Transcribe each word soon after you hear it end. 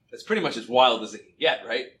It's pretty much as wild as it can get,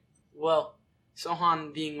 right? Well,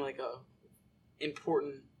 Sohan being like a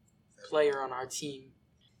important player on our team,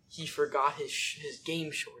 he forgot his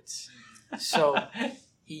game shorts, so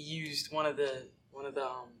he used one of the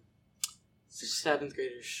seventh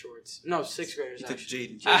graders' shorts. No, sixth graders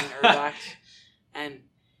actually. Jaden Erbach, and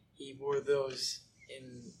he wore those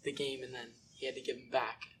in the game, and then he had to give them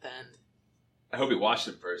back at the end. I hope he washed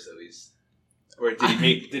them first, at least. Or did he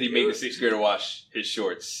make the sixth grader wash his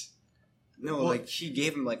shorts? No, like he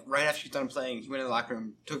gave him like after he's done playing, he went in the locker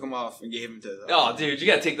room, took them off, and gave them to. Oh, dude, you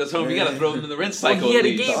gotta take those home. You gotta throw them in the rinse cycle. He had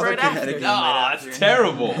a game right after. That's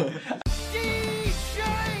terrible.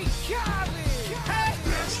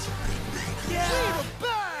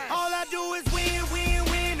 All I do is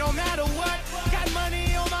win, no matter what. Got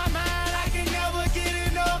money on my mind, I can never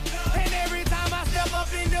get enough. And every time I step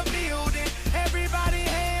up in the building, everybody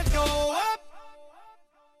hands go up.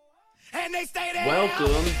 And they stay there.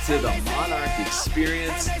 Welcome to the Monarch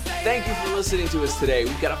Experience. Thank you for listening to us today.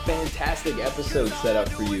 We've got a fantastic episode set up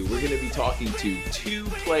for you. We're going to be talking to two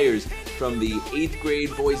players from the 8th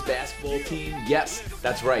grade boys basketball team. Yes,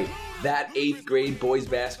 that's right. That 8th grade boys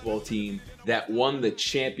basketball team that won the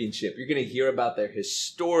championship. You're going to hear about their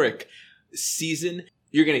historic season.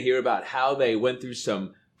 You're going to hear about how they went through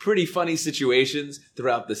some pretty funny situations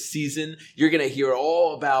throughout the season. You're going to hear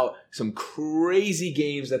all about some crazy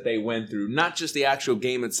games that they went through. Not just the actual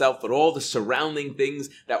game itself, but all the surrounding things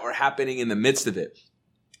that were happening in the midst of it.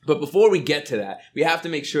 But before we get to that, we have to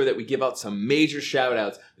make sure that we give out some major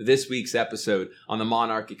shout-outs for this week's episode on the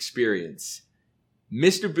Monarch Experience.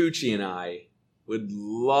 Mr. Bucci and I would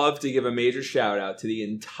love to give a major shout-out to the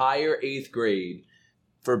entire 8th grade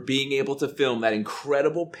for being able to film that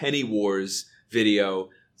incredible Penny Wars video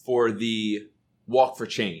for the Walk for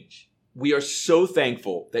Change. We are so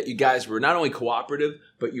thankful that you guys were not only cooperative,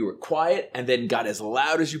 but you were quiet and then got as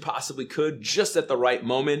loud as you possibly could just at the right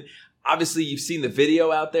moment. Obviously, you've seen the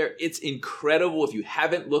video out there. It's incredible. If you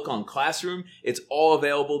haven't, look on Classroom. It's all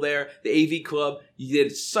available there. The AV Club, you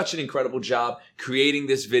did such an incredible job creating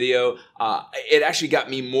this video. It actually got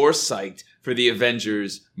me more psyched for the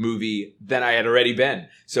Avengers movie than I had already been.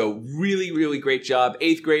 So really, really great job.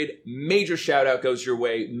 8th grade, major shout out goes your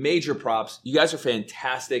way. Major props. You guys are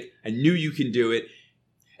fantastic. I knew you can do it.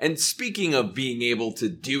 And speaking of being able to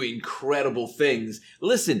do incredible things,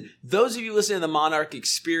 listen, those of you listening to the Monarch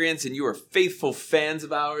Experience and you are faithful fans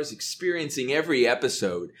of ours, experiencing every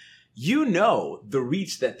episode, you know the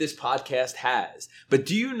reach that this podcast has. But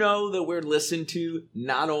do you know that we're listened to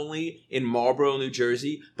not only in Marlborough, New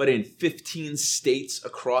Jersey, but in 15 states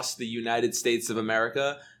across the United States of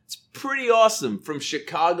America? It's pretty awesome. From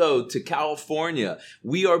Chicago to California,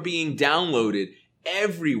 we are being downloaded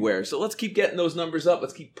everywhere. So let's keep getting those numbers up.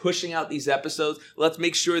 Let's keep pushing out these episodes. Let's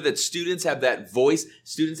make sure that students have that voice.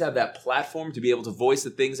 Students have that platform to be able to voice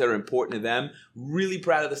the things that are important to them. Really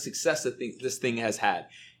proud of the success that this thing has had.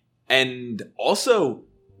 And also,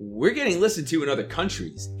 we're getting listened to in other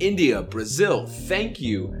countries. India, Brazil. Thank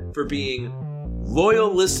you for being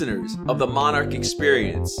loyal listeners of the Monarch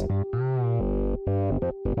Experience.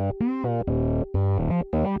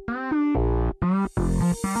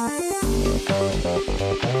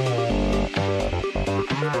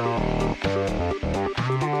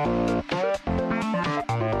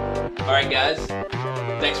 Alright guys,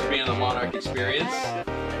 thanks for being on the Monarch Experience.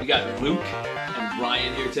 We got Luke and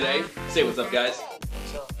Ryan here today. Say what's up, guys.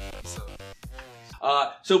 What's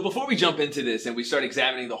up? So before we jump into this and we start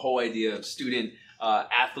examining the whole idea of student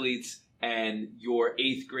athletes and your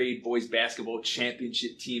 8th grade boys basketball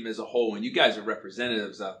championship team as a whole, and you guys are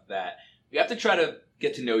representatives of that, we have to try to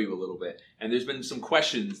get to know you a little bit. And there's been some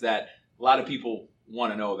questions that a lot of people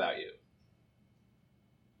want to know about you.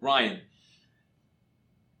 Ryan,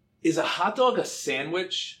 is a hot dog a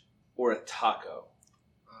sandwich or a taco?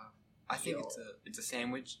 I think it's a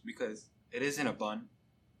sandwich because it is in a bun,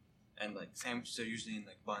 and like sandwiches are usually in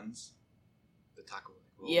like buns. The taco.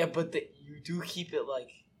 Yeah, but you do keep it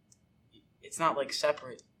like it's not like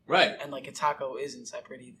separate, Right. and like a taco isn't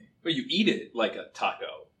separate either. But you eat it like a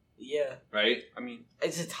taco, Yeah, right? I mean,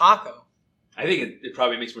 it's a taco, I think it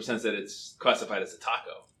probably makes more sense that it's classified as a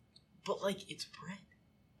taco. but like it's bread.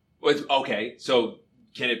 Well, okay, so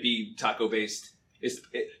can it be taco based?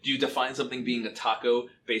 Do you define something being a taco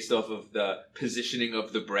based off of the positioning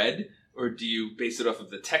of the bread, or do you base it off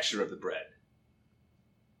of the texture of the bread?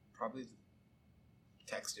 probably the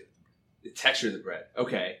texture. The texture of the bread.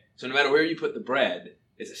 Okay, so no matter where you put the bread,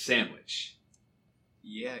 it's a sandwich.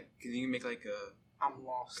 Yeah, because you can make like a. I'm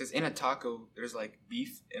lost. Because in a taco, there's like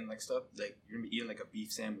beef and like stuff. Like you're gonna be eating like a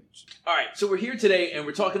beef sandwich. All right, so we're here today, and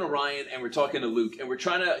we're talking to Ryan, and we're talking to Luke, and we're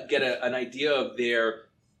trying to get an idea of their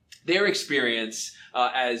their experience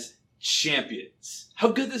as champions. How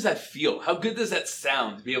good does that feel? How good does that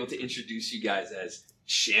sound to be able to introduce you guys as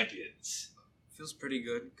champions? Feels pretty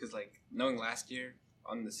good because, like, knowing last year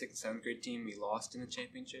on the 6th and 7th grade team, we lost in the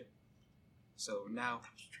championship. So now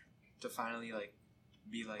to finally, like,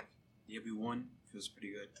 be like, yeah, we won, feels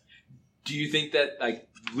pretty good. Do you think that, like,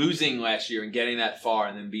 losing last year and getting that far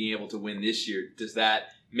and then being able to win this year, does that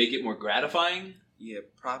make it more gratifying? Yeah,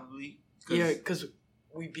 probably. Yeah, because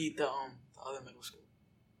we beat the other middle school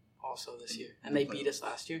also this year, and they beat us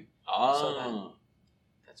last year. Oh.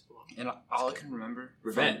 That's cool. And all I can remember...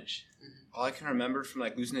 Revenge. All I can remember from,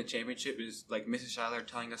 like, losing the championship is, like, Mrs. Schuyler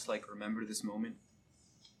telling us, like, remember this moment.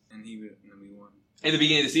 And then we won. In the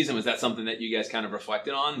beginning of the season, was that something that you guys kind of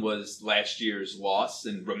reflected on? Was last year's loss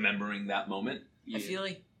and remembering that moment? Yeah. I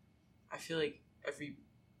feel like every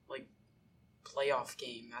like playoff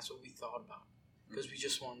game, that's what we thought about because we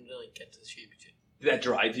just wanted to like get to the championship. Did that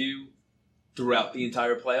drive you throughout the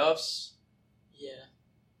entire playoffs? Yeah,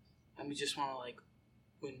 and we just want to like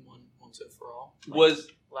win one once and for all. Like Was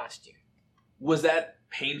last year? Was that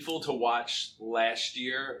painful to watch last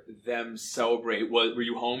year? Them celebrate? Were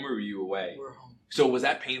you home or were you away? We're home. So was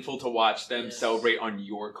that painful to watch them Yes. celebrate on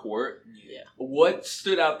your court? Yeah. What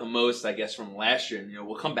stood out the most, I guess, from last year? And,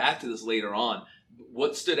 we'll come back to this later on.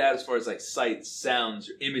 What stood out as far as like sights, sounds,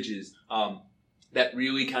 or images that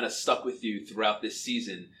really kind of stuck with you throughout this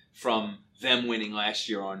season from them winning last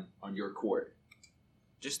year on your court?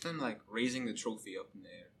 Just them, like, raising the trophy up in the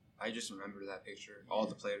air. I just remember that picture. All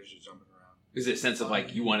the players just jumping around. Is it a sense of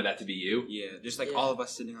like you wanted that to be you? Yeah, just like Yeah. all of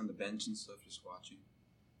us sitting on the bench and stuff, just watching.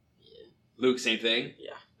 Yeah. Luke, same thing?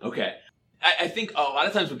 Yeah. Okay. I think a lot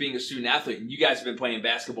of times with being a student athlete, and you guys have been playing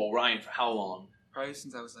basketball, Ryan, for how long? Probably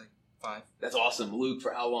since I was like 5. That's awesome. Luke,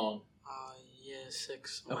 for how long? Yeah,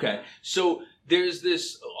 6. Okay. So there's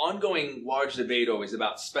this ongoing large debate always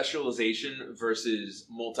about specialization versus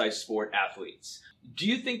multi-sport athletes. Do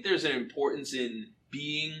you think there's an importance in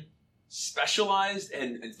being specialized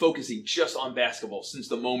and focusing just on basketball since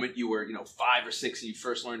the moment you were 5 or 6 and you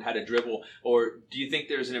first learned how to dribble, or do you think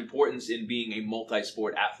there's an importance in being a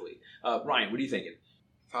multi-sport athlete? Ryan, what are you thinking?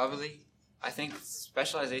 Probably. I think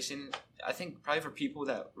specialization, probably for people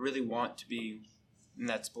that really want to be in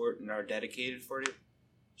that sport and are dedicated for it,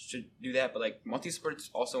 should do that. But, like, multi-sport is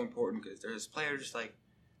also important because there's players, like,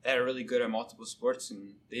 that are really good at multiple sports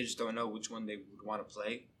and they just don't know which one they would want to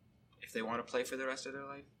play if they want to play for the rest of their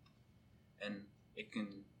life. And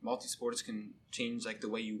multi-sports can change, like, the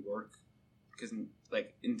way you work. Because,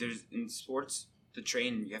 like, in sports, to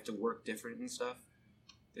train, you have to work different and stuff.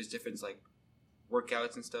 There's different, like,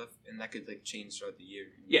 workouts and stuff, and that could, like, change throughout the year.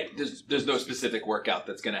 Yeah, there's no specific workout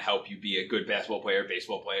that's going to help you be a good basketball player,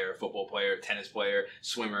 baseball player, football player, tennis player,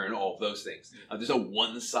 swimmer, and all of those things. There's no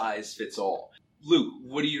one-size-fits-all. Luke,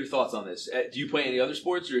 what are your thoughts on this? Do you play any other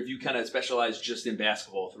sports, or have you kind of specialized just in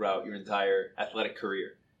basketball throughout your entire athletic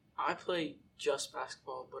career? I play just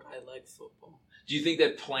basketball, but I like football. Do you think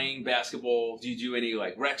that playing basketball, do you do any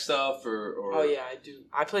like rec stuff or? Oh yeah, I do.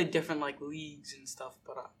 I play different like leagues and stuff,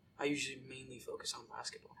 but I usually mainly focus on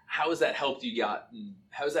basketball. How has that helped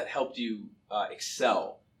you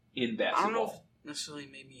excel in basketball? I don't know if it necessarily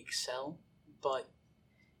made me excel, but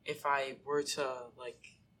if I were to like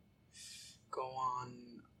go on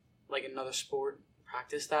like another sport,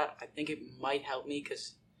 practice that, I think it might help me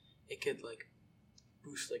because it could like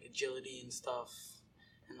boost like agility and stuff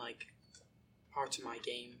and like parts of my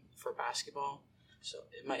game for basketball. So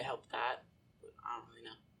it might help that, but I don't really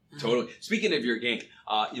know. Totally. Speaking of your game,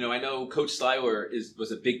 I know Coach Styler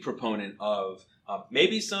was a big proponent of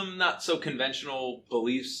maybe some not so conventional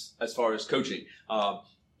beliefs as far as coaching.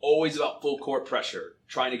 Always about full court pressure,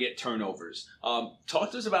 trying to get turnovers.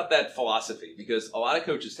 Talk to us about that philosophy, because a lot of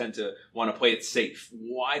coaches tend to want to play it safe.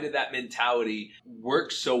 Why did that mentality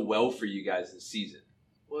work so well for you guys this season?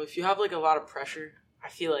 Well, if you have like a lot of pressure, I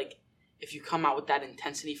feel like if you come out with that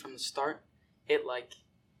intensity from the start, it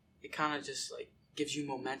kind of just like gives you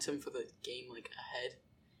momentum for the game like ahead,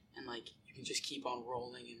 and like you can just keep on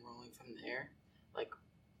rolling and rolling from there, like,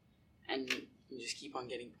 and you just keep on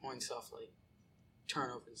getting points off like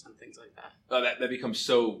turnovers and things like that. Oh, that becomes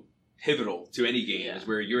so pivotal to any game, Yeah. is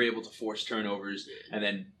where you're able to force turnovers and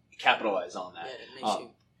then capitalize on that. Yeah, it makes you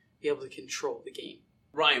be able to control the game.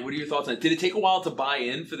 Ryan, what are your thoughts on it? Did it take a while to buy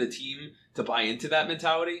in for the team to buy into that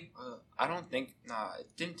mentality? I don't think, it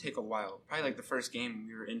didn't take a while. Probably like the first game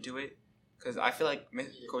we were into it. Because I feel like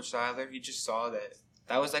Coach Styler, he just saw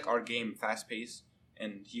that was like our game, fast-paced.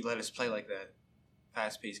 And he let us play like that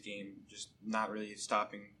fast-paced game, just not really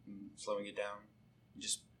stopping and slowing it down.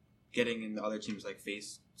 Just getting in the other team's like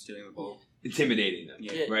face, stealing the ball. Intimidating them,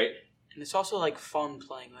 Yeah. right? And it's also like fun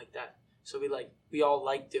playing like that. So we all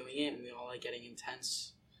like doing it, and we all like getting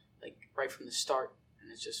intense, like right from the start,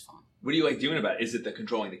 and it's just fun. What do you like doing about it? Is it the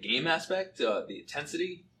controlling the game aspect, the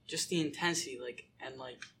intensity? Just the intensity, and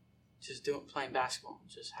just playing basketball,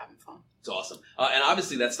 just having fun. It's awesome. And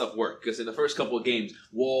obviously that stuff worked because in the first couple of games,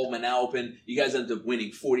 Wall, Manalapan, you guys ended up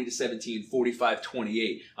winning 40-17,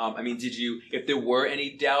 45-28. I mean, if there were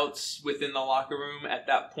any doubts within the locker room at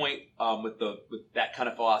that point with that kind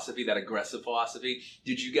of philosophy, that aggressive philosophy,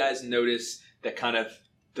 did you guys notice that kind of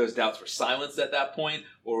those doubts were silenced at that point,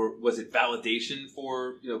 or was it validation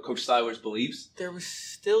for Coach Seiler's beliefs? There was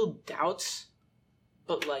still doubts,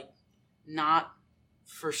 but not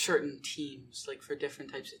for certain teams, for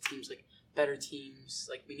different types of teams, better teams.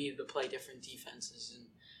 We needed to play different defenses and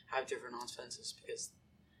have different offenses because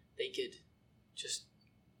they could just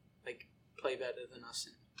play better than us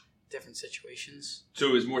in different situations. So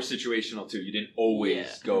it was more situational too. You didn't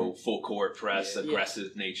always go full court press,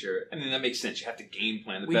 aggressive nature. I mean, that makes sense. You have to game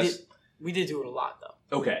plan. We did do it a lot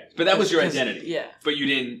though. Okay, but that was your identity. Yeah. But you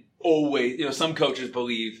didn't always, some coaches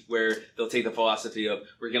believe where they'll take the philosophy of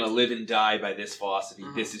we're going to live and die by this philosophy.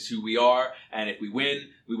 Uh-huh. This is who we are, and if we win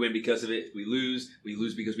because of it. If we lose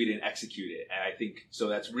because we didn't execute it. And I think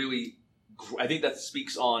so. I think that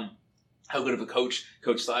speaks on how good of a Coach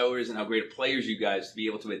Seiler is, and how great of players you guys to be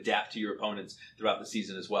able to adapt to your opponents throughout the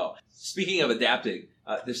season as well. Speaking of adapting,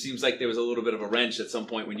 there seems like there was a little bit of a wrench at some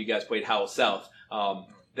point when you guys played Howell South.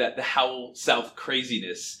 That the Howell South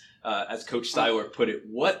craziness, as Coach Seiler put it,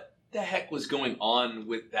 what the heck was going on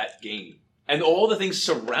with that game? And all the things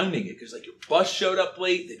surrounding it, because your bus showed up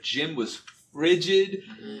late, the gym was frigid,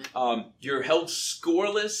 you're held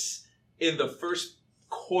scoreless in the first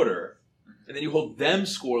quarter, and then you hold them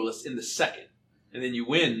scoreless in the second, and then you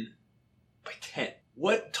win by 10.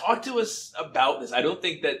 Talk to us about this. I don't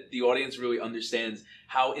think that the audience really understands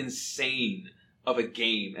how insane of a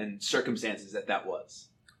game and circumstances that was.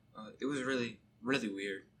 It was really, really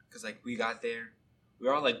weird because we got there, we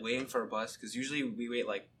were all waiting for a bus because usually we wait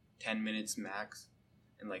 10 minutes max,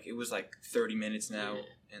 and it was 30 minutes now,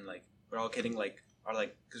 and we're all getting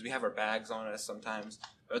because we have our bags on us sometimes.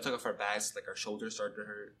 We all took off our bags, our shoulders started to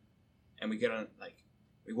hurt, and we get on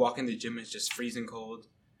we walk in the gym, it's just freezing cold.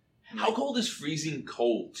 And, how cold is freezing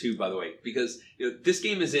cold too? By the way, because this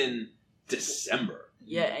game is in December.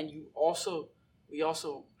 Yeah, and we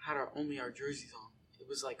also had our jerseys on. It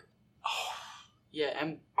was yeah,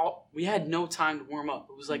 and we had no time to warm up.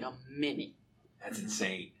 It was a minute. That's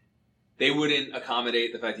insane. They wouldn't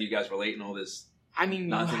accommodate the fact that you guys were late and all this. I mean,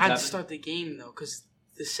 you had to start the game though, because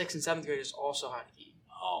the 6th and 7th graders also had a game.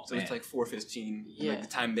 Oh, so man. it's 4:15. Yeah, the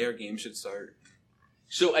time their game should start.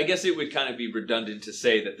 So I guess it would kind of be redundant to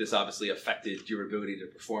say that this obviously affected your ability to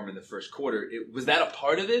perform in the first quarter. Was that a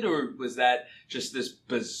part of it, or was that just this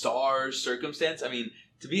bizarre circumstance? I mean,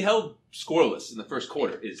 to be held scoreless in the first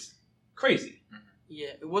quarter is crazy. Yeah,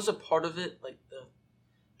 it was a part of it,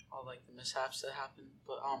 all the mishaps that happened.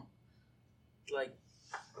 But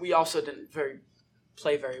we also didn't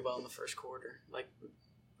play very well in the first quarter.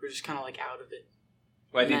 We're just kind of out of it.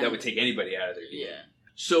 Well, I think that would take anybody out of their game. Yeah.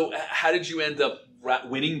 So how did you end up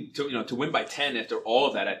winning? To win by 10 after all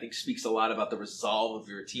of that, I think speaks a lot about the resolve of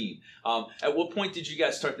your team. At what point did you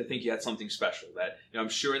guys start to think you had something special? That I'm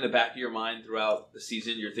sure in the back of your mind throughout the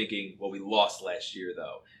season, you're thinking, well, we lost last year,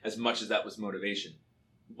 though. As much as that was motivation,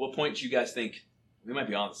 at what point do you guys think we might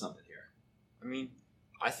be on to something here? I mean,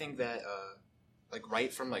 I think that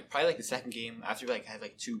right from probably the second game after we had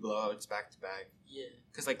 2 blowouts back to back. Yeah.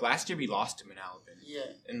 Because last year we lost to Manalapan. Yeah.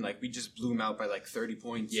 And we just blew them out by 30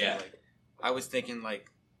 points. Yeah. And, I was thinking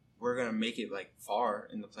we're gonna make it far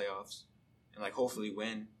in the playoffs, and hopefully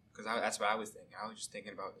win. Because that's what I was thinking. I was just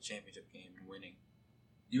thinking about the championship game and winning.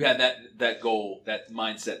 You had that goal, that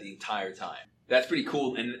mindset the entire time. That's pretty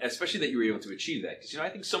cool, and especially that you were able to achieve that. Because I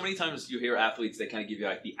think so many times you hear athletes, they kind of give you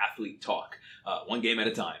the athlete talk, one game at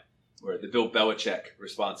a time, where the Bill Belichick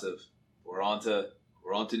response of we're on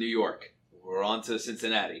to New York, we're on to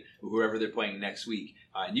Cincinnati, or whoever they're playing next week,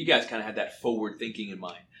 and you guys kind of had that forward thinking in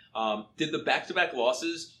mind. Did the back-to-back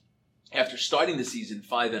losses after starting the season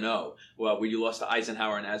 5-0, where you lost to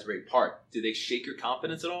Eisenhower and Asbury Park, did they shake your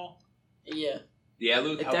confidence at all? Yeah. Yeah,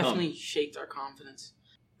 Luke. It definitely shaked our confidence.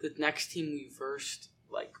 The next team we versed,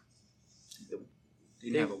 they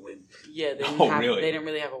didn't have a win. Yeah, they really? They didn't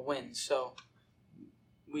really have a win, so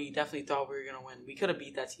we definitely thought we were gonna win. We could have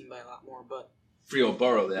beat that team by a lot more, but Frio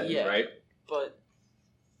Borough, that is, right? But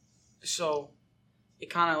so it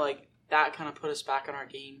kind of that kind of put us back on our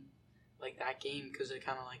game, that game, because it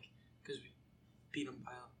kind of because we beat them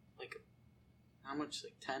by how much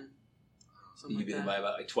 10. You beat them by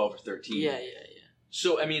about 12 or 13. Yeah.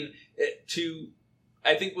 So, I mean,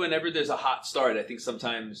 I think whenever there's a hot start, I think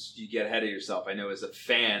sometimes you get ahead of yourself. I know as a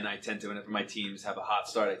fan, I tend to, whenever my teams have a hot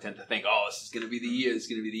start, I tend to think, oh, this is going to be the year, this is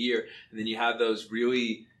going to be the year. And then you have those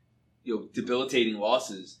really, debilitating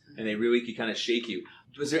losses, and they really can kind of shake you.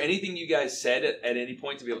 Was there anything you guys said at any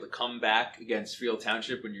point to be able to come back against Freehold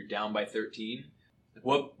Township when you're down by 13?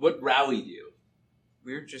 What rallied you?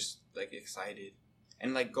 We were just, excited.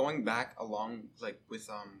 And, going back along, with,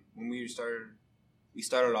 when we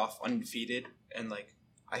started off undefeated, and,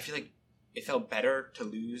 I feel like it felt better to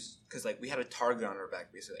lose because, we had a target on our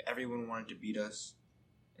back, basically. Everyone wanted to beat us,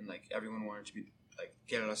 and, everyone wanted to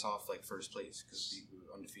get us off, first place because we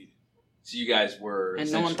were undefeated. So you guys were...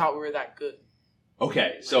 And no one thought we were that good.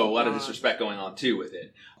 Okay, so a lot of disrespect going on, too, with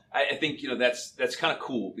it. I think, that's kind of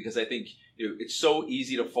cool because I think, it's so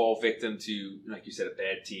easy to fall victim to, like you said, a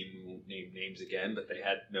bad team. We won't name names again, but they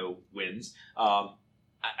had no wins.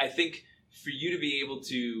 I think for you to be able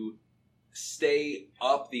to stay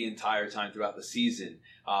up the entire time throughout the season,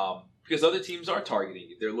 because other teams are targeting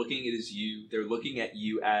you. They're looking at it as you. They're looking at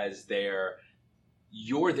you as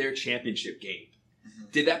you're their championship game.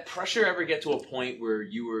 Mm-hmm. Did that pressure ever get to a point where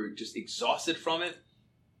you were just exhausted from it?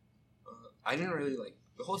 I didn't really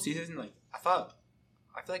the whole season.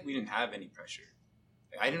 I feel like we didn't have any pressure.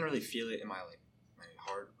 I didn't really feel it in my my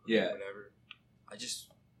heart or whatever. I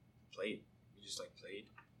just played. We just played.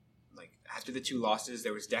 After the 2 losses,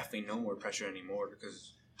 there was definitely no more pressure anymore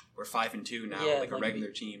because we're 5-2 now. A regular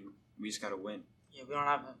team, we just gotta win. Yeah, we don't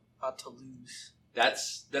have a lot to lose.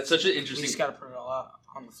 That's such an interesting. We just gotta put it all out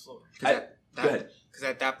on the floor. Go ahead. Because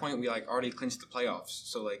at that point we already clinched the playoffs,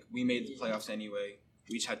 so we made the playoffs anyway.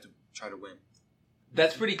 We just had to try to win.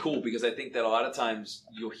 That's pretty cool because I think that a lot of times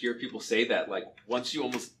you'll hear people say that once you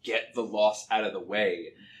almost get the loss out of the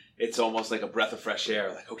way, it's almost like a breath of fresh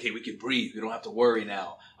air. Okay, we can breathe. We don't have to worry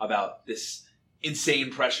now about this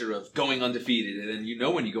insane pressure of going undefeated. And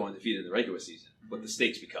then when you go undefeated in the regular season, what the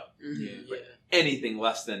stakes become. Mm-hmm. Yeah. Anything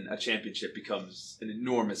less than a championship becomes an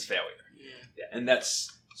enormous failure. Yeah. And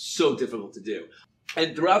that's so difficult to do.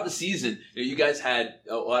 And throughout the season, you guys had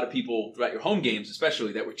a lot of people throughout your home games,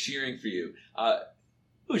 especially, that were cheering for you.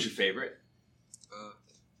 Who was your favorite?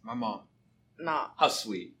 My mom. Nah. How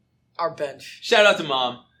sweet. Our bench. Shout out to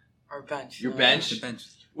Mom. Our bench. Your bench? The bench.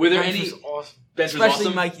 Were there bench any... was awesome. Bench was Especially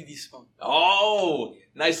awesome? Mikey D-Spunk. Oh,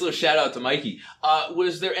 nice little shout out to Mikey.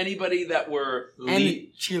 Was there anybody that were... And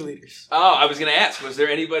cheerleaders. Oh, I was going to ask, was there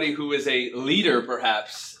anybody who was a leader,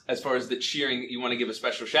 perhaps, as far as the cheering that you want to give a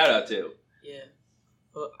special shout out to? Yeah.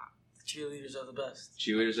 Well, the cheerleaders are the best.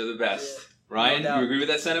 Cheerleaders are the best. Yeah. Ryan, No you agree with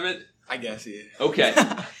that sentiment? I guess, yeah. Okay.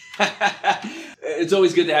 It's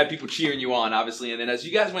always good to have people cheering you on, obviously. And then as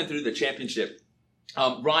you guys went through the championship,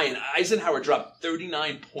 Ryan, Eisenhower dropped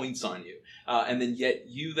 39 points on you. And then yet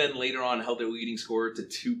you then later on held their leading scorer to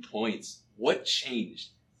 2 points. What changed?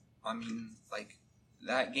 I mean,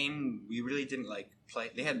 that game, we really didn't,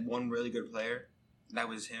 play. They had one really good player, and that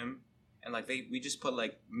was him. And, we just put,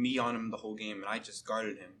 me on him the whole game, and I just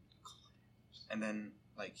guarded him. And then,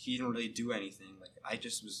 he didn't really do anything. I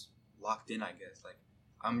just was locked in, I guess.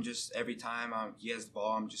 I'm just, every time he has the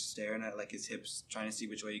ball, I'm just staring at, his hips, trying to see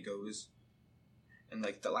which way he goes. And,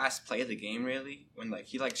 the last play of the game, really, when,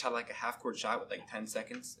 he, shot, a half-court shot with, 10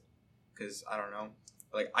 seconds. Because, I don't know.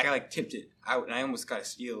 I, tipped it out, and I almost got a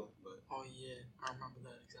steal. But Oh, yeah. I remember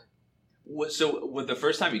that exactly. So, the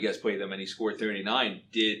first time you guys played them and he scored 39,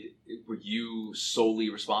 were you solely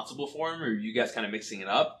responsible for him, or were you guys kind of mixing it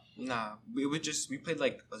up? Nah, we played,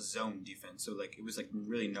 a zone defense. So, it was,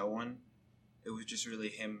 really no one. It was just really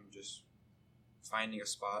him just finding a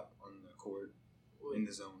spot on the court in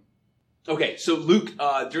the zone. Okay, so Luke,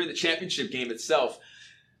 during the championship game itself,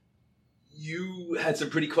 you had some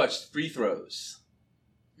pretty clutch free throws.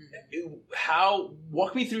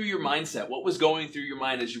 Walk me through your mindset. What was going through your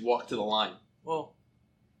mind as you walked to the line? Well,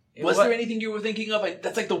 was there anything you were thinking of?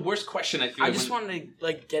 That's the worst question I feel. I just wanted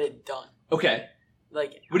to get it done. Okay.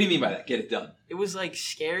 What do you mean by that? Get it done. It was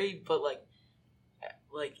scary, but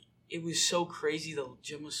it was so crazy. The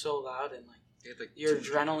gym was so loud, and your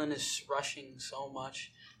adrenaline is rushing so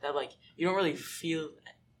much that you don't really feel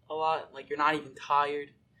a lot. You're not even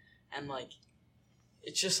tired, and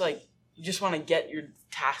it's just you just want to get your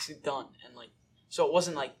task done, and so it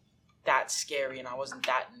wasn't that scary, and I wasn't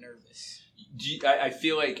that nervous. I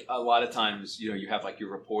feel like a lot of times you have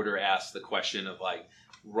your reporter ask the question of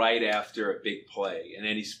right after a big play in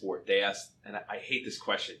any sport, they ask, and I hate this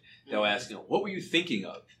question. They'll ask, what were you thinking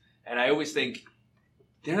of? And I always think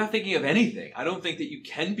they're not thinking of anything. I don't think that you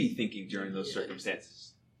can be thinking during those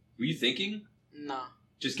circumstances. Were you thinking? No.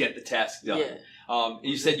 just get the task done. Yeah. And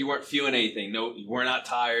you said you weren't feeling anything. No, you were not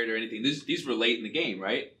tired or anything. These were late in the game,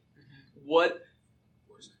 right? Mm-hmm. What?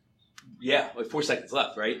 Yeah, like 4 seconds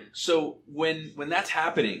left, right? So when that's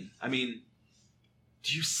happening, I mean,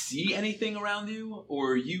 do you see anything around you,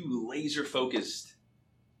 or are you laser focused?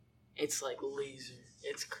 It's like laser.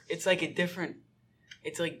 It's like a different.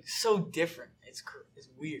 It's like so different. It's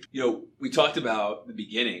weird. You know, we talked about the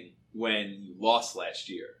beginning when you lost last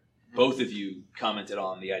year. Both of you commented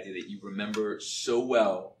on the idea that you remember so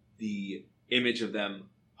well the image of them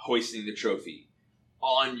hoisting the trophy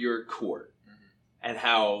on your court, and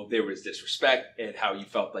how there was disrespect, and how you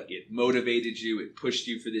felt like it motivated you, it pushed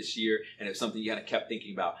you for this year, and it was something you kind of kept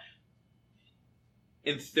thinking about.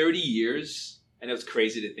 In 30 years, I know it's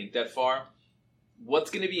crazy to think that far, what's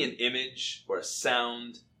going to be an image or a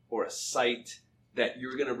sound or a sight that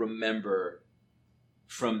you're going to remember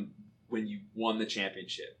from when you won the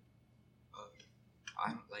championship?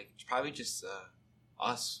 It's probably just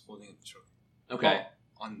us holding the trophy. Okay.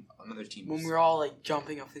 On another team. When we were all like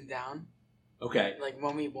jumping up and down, Okay. like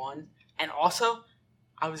when we won, and also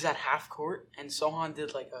I was at half court, and Sohan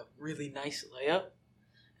did like a really nice layup,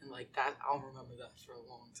 and like that, I'll remember that for a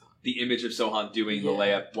long time. The image of Sohan doing the Yeah.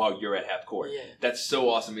 layup while you're at half court. Yeah. That's so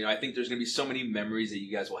awesome. You know, I think there's going to be so many memories that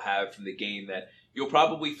you guys will have from the game that you'll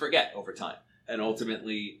probably forget over time. And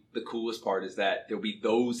ultimately, the coolest part is that there'll be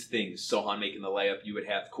those things, Sohan making the layup, you at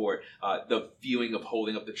half court, the feeling of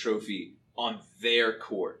holding up the trophy on their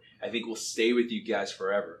court. I think will stay with you guys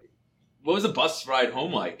forever. What was the bus ride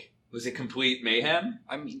home like? Was it complete mayhem?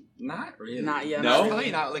 I mean, not really. Not yet. No?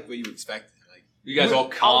 Probably not like what you expected. Like, You guys We're- all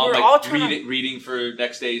calm, we're like all trying reading for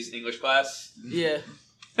next day's English class? Yeah.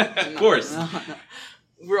 Of course. No.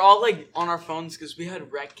 We're all like on our phones because we had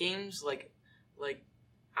rec games like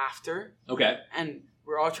after, Okay. and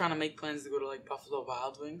we're all trying to make plans to go to like Buffalo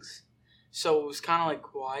Wild Wings. So it was kind of like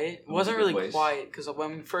quiet. It That was a wasn't good really place. quiet because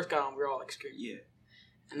when we first got on, we were all like screaming. yeah.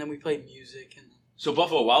 And then we played music and So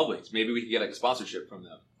Buffalo Wild Wings, maybe we could get like a sponsorship from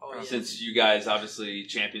them. oh yeah. Since you guys obviously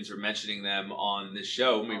champions are mentioning them on this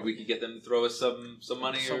show, maybe we could get them to throw us some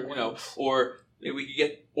money, Some or you know, wings. or maybe we could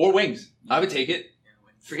get wings. I would take it.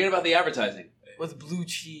 Forget about the advertising With blue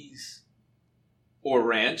cheese. or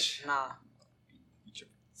ranch. Nah.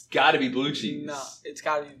 It's got to be blue cheese. Nah. It's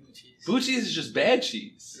gotta be blue cheese. Blue cheese is just bad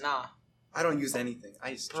cheese. Nah. I don't use anything.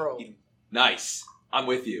 I just Bro. eat them. Nice. I'm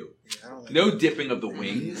with you. Yeah, I don't like No dipping of the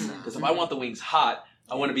wings, Nah. because if I want the wings hot,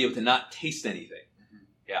 I want to be able to not taste anything.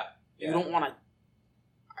 Yeah. You don't want to.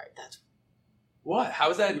 Alright, that's. What? How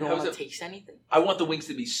is that? You don't How is want it? to taste anything? I want the wings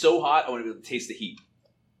to be so hot, I want to be able to taste the heat.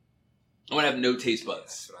 I want to have no taste buds.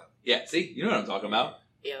 That's what I like. Yeah, see? You know what I'm talking about.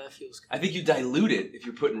 Yeah, that feels good. I think you dilute it if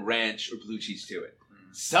you're putting ranch or blue cheese to it.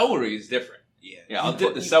 Celery is different. Yeah. Yeah, I'll You dip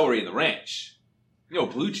put- the you- celery in the ranch. You know,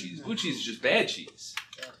 blue cheese. Blue cheese is just bad cheese.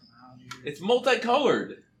 It's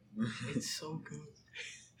multicolored. It's so good.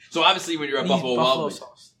 So obviously when you're at Needs Buffalo Wild Wings,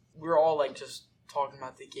 sauce. We were all like just talking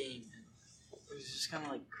about the game. And it was just kind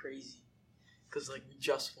of like crazy because like we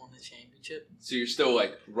just won the championship. so you're still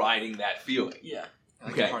like riding that feeling. Yeah.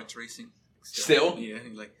 Like Okay. heart's racing. Still? Yeah.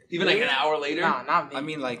 Like. Even like an hour later? Nah, not me. I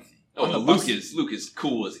mean, like. Oh, on no, the bus- Luke is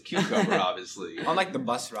cool as a cucumber, obviously. On like the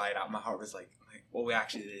bus ride out, my heart was like, well, we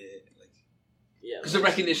actually did it. Like, yeah. Because the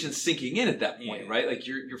recognition's sinking in at that point, Yeah. right? Like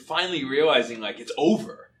you're finally realizing like it's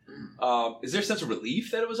over. Mm. Is there a sense of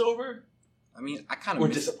relief that it was over? I mean, I kind Or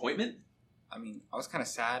of disappointment? I mean, I was kind of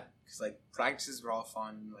sad because like practices were all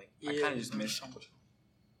fun. Like I Yeah, kind of just it was missed so much fun.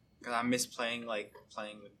 because I miss playing with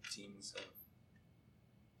the team and stuff.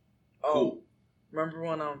 Oh, Cool. remember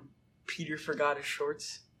when Peter forgot his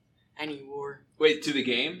shorts and he wore Wait, to the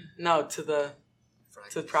game?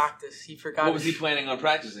 to practice. He forgot. What was his he planning on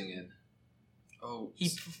practicing in? Oh, He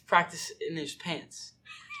practiced in his pants.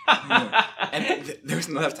 and there was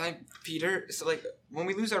another time, Peter. So like when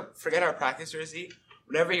we forget our practice jersey,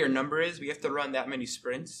 whatever your number is, we have to run that many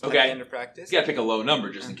sprints at Okay. the end of practice. You gotta pick a low number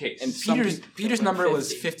just in case. And Some Peter's people number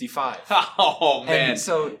was 50. 55. Oh man. And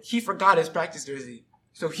so he forgot his practice jersey.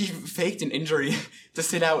 So he faked an injury to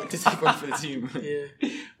sit out to take one for the team. Yeah.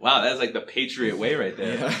 Wow, that's like the Patriot way right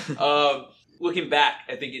there. Yeah. Looking back,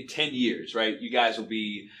 I think in 10 years, right, you guys will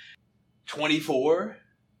be 24.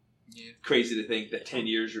 Yeah. Crazy to think that 10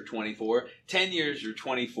 years you're 24. 10 years you're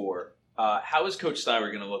 24. How is Coach Stiwer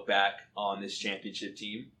going to look back on this championship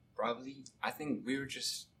team? Probably. I think we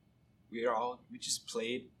just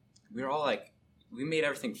played. We were all like, we made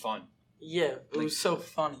everything fun. Yeah, it was so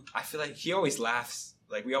funny. I feel like he always laughs.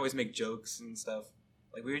 Like we always make jokes and stuff.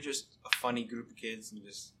 Like we were just a funny group of kids and it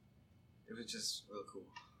was just real cool.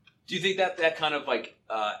 Do you think that that kind of like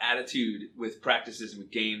attitude with practices and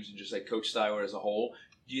with games and just like Coach Stiwer as a whole,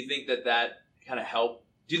 do you think that that kind of helped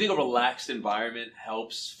Do you think a relaxed environment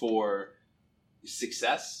helps for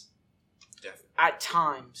success? Definitely. At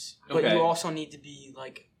times, but Okay. you also need to be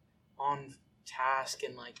like on task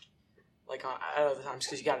and like on at other times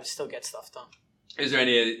because you got to still get stuff done. Is there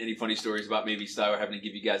any funny stories about maybe Styler having to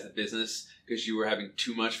give you guys the business because you were having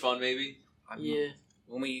too much fun? Maybe. I mean, Yeah,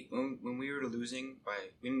 When we were losing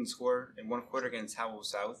we didn't score in one quarter against Howell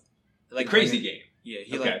South. Like crazy bring- game. Yeah,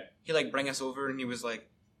 he bring us over and he was like,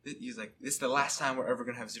 this is the last time we're ever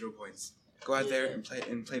gonna have 0 points. Go out there Yeah.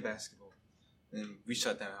 and play basketball. And we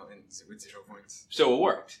shut them out with 0 points. So it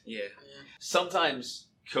worked. Yeah. Sometimes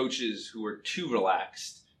coaches who are too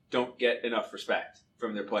relaxed don't get enough respect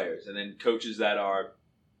from their players, and then coaches that are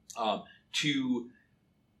too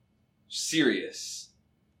serious,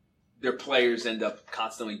 their players end up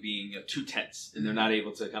constantly being too tense, and they're not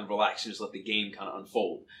able to kind of relax and just let the game kind of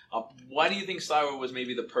unfold. Why do you think Styler was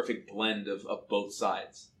maybe the perfect blend of both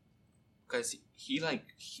sides? Because he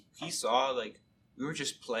saw like we were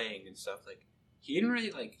just playing and stuff. Like he didn't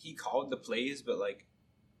really he called the plays, but like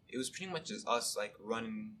it was pretty much just us like run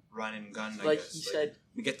and gun. I like guess. he said.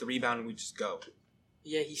 we get the rebound and we just go.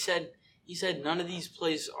 Yeah, he said none of these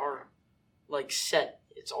plays are like set.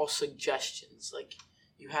 It's all suggestions. Like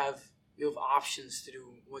you have options to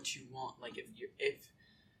do what you want. Like if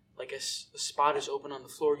like a spot is open on the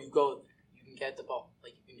floor, you go there. You can get the ball.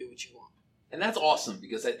 Like you can do what you want. And that's awesome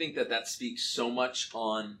because I think that speaks so much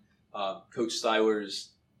on Coach Styler's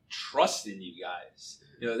trust in you guys.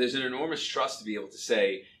 You know, there's an enormous trust to be able to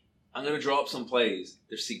say, I'm going to draw up some plays.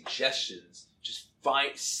 There's suggestions. Just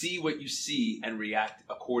see what you see and react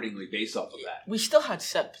accordingly based off of that. We still had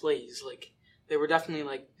set plays. Like they were definitely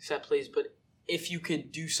like set plays, but if you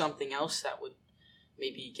could do something else that would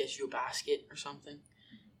maybe get you a basket or something,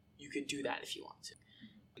 you could do that if you want to.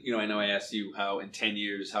 You know, I asked you how in 10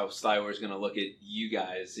 years, how Styler is going to look at you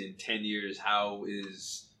guys. In 10 years, how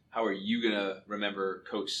are you going to remember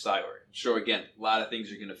Coach Styler? I'm sure, again, a lot of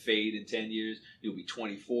things are going to fade in 10 years. You'll be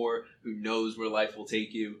 24. Who knows where life will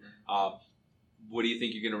take you? What do you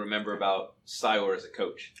think you're going to remember about Styler as a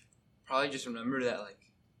coach? Probably just remember that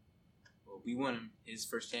we won his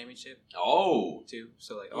first championship Oh, too.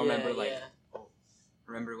 So remember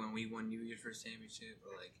when we won your first championship,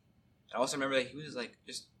 or I also remember that he was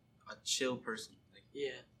just a chill person. Yeah.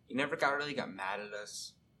 He never got mad at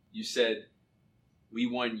us. you said we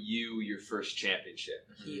won your first championship.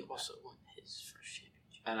 He also won his first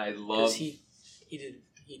championship. And I love...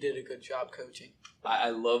 He did a good job coaching. I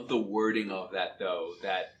love the wording of that, though,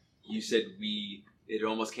 that you said it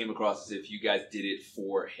almost came across as if you guys did it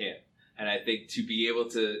for him. And I think to be able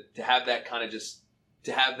to have that kind of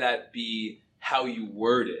to have that be how you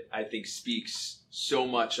word it, I think speaks so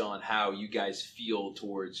much on how you guys feel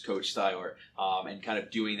towards Coach Styler, and kind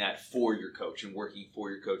of doing that for your coach and working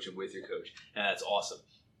for your coach and with your coach. And that's awesome.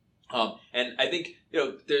 And I think,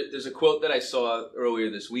 there's a quote that I saw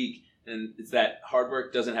earlier this week, and it's that hard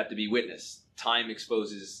work doesn't have to be witnessed. Time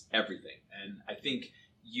exposes everything. And I think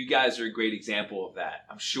you guys are a great example of that.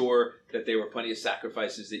 I'm sure that there were plenty of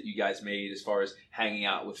sacrifices that you guys made as far as hanging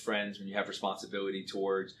out with friends when you have responsibility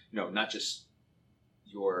towards, not just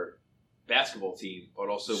your basketball team, but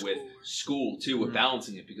also with school too, with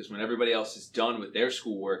balancing it. Because when everybody else is done with their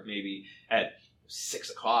schoolwork, maybe at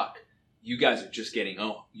 6:00, you guys are just getting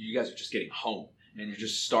home. You guys are just getting home, and you're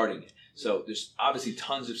just starting it. So there's obviously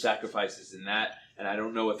tons of sacrifices in that, and I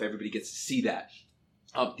don't know if everybody gets to see that.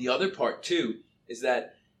 The other part too is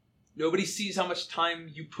that nobody sees how much time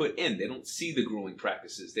you put in. They don't see the grueling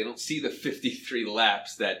practices. They don't see the 53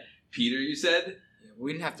 laps that Peter, you said? Yeah,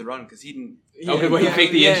 we didn't have to run because he didn't. Okay, well, he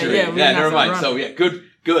faked the injury. we Yeah, didn't never have to mind. run. So, yeah,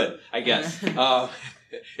 good, I guess.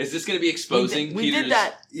 Is this going to be exposing We did Peter's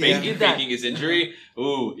that. faking his injury?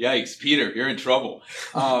 Ooh, yikes, Peter, you're in trouble.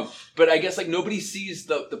 But I guess nobody sees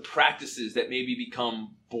the practices that maybe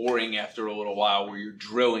become boring after a little while, where you're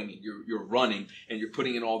drilling, and you're running, and you're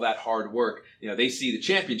putting in all that hard work. They see the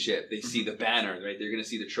championship, they see the banner, right? They're going to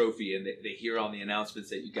see the trophy, and they hear on the announcements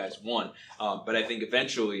that you guys won. But I think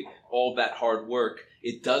eventually all that hard work,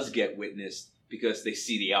 it does get witnessed because they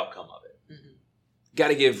see the outcome of it. Mm-hmm. Got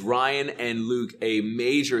to give Ryan and Luke a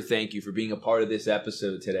major thank you for being a part of this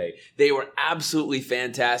episode today. They were absolutely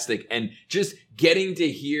fantastic, and just getting to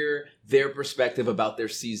hear their perspective about their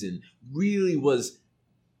season really was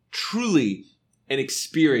truly an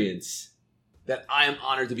experience that I am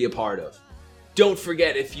honored to be a part of. Don't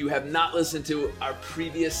forget, if you have not listened to our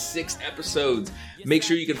previous 6 episodes, make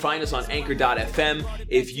sure you can find us on Anchor.fm.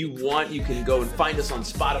 If you want, you can go and find us on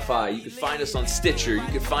Spotify. You can find us on Stitcher. You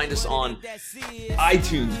can find us on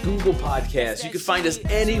iTunes, Google Podcasts. You can find us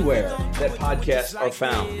anywhere that podcasts are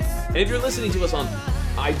found. And if you're listening to us on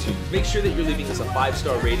iTunes. Make sure that you're leaving us a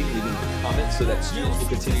 5-star rating, leaving a comment so that students will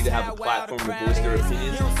continue to have a platform to voice their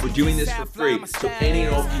opinions. We're doing this for free, so any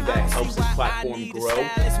and all feedback helps this platform grow,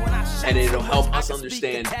 and it'll help us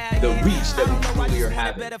understand the reach that we truly are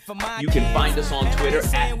having. You can find us on Twitter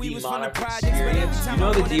at The Monarch Experience. You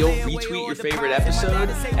know the deal. Retweet your favorite episode,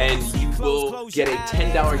 and you will get a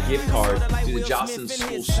 $10 gift card to the Jostens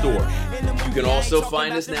School store. You can also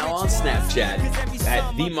find us now on Snapchat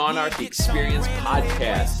at The Monarch Experience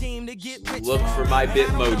Podcast. Look for my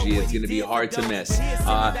Bitmoji. It's going to be hard to miss.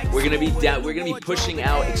 We're going to be pushing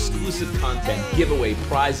out exclusive content, giveaway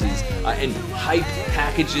prizes, and hype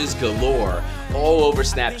packages galore all over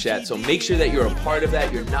Snapchat. So make sure that you're a part of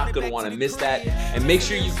that. You're not going to want to miss that. And make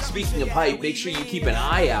sure you, speaking of hype, make sure you keep an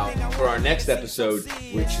eye out for our next episode,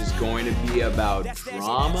 which is going to be about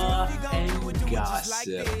drama and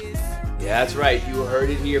gossip. Yeah, that's right. You heard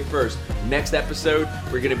it here first. Next episode,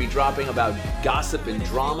 we're going to be dropping about gossip and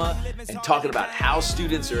drama and talking about how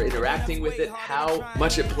students are interacting with it, how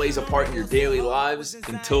much it plays a part in your daily lives.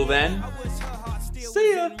 Until then,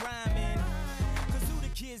 see ya.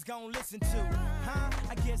 Gonna listen to,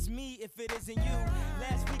 I guess me if it isn't you.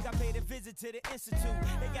 Last week I paid a visit to the institute.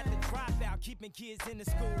 They got the dropout, keeping kids in the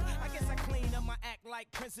school. I guess I clean up my act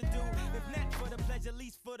like Prince do. If not for the pledge, at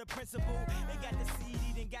least for the principal. They got the CD,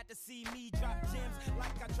 then got to see me drop gems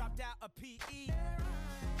like I dropped out a PE.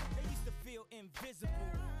 They used to feel invisible.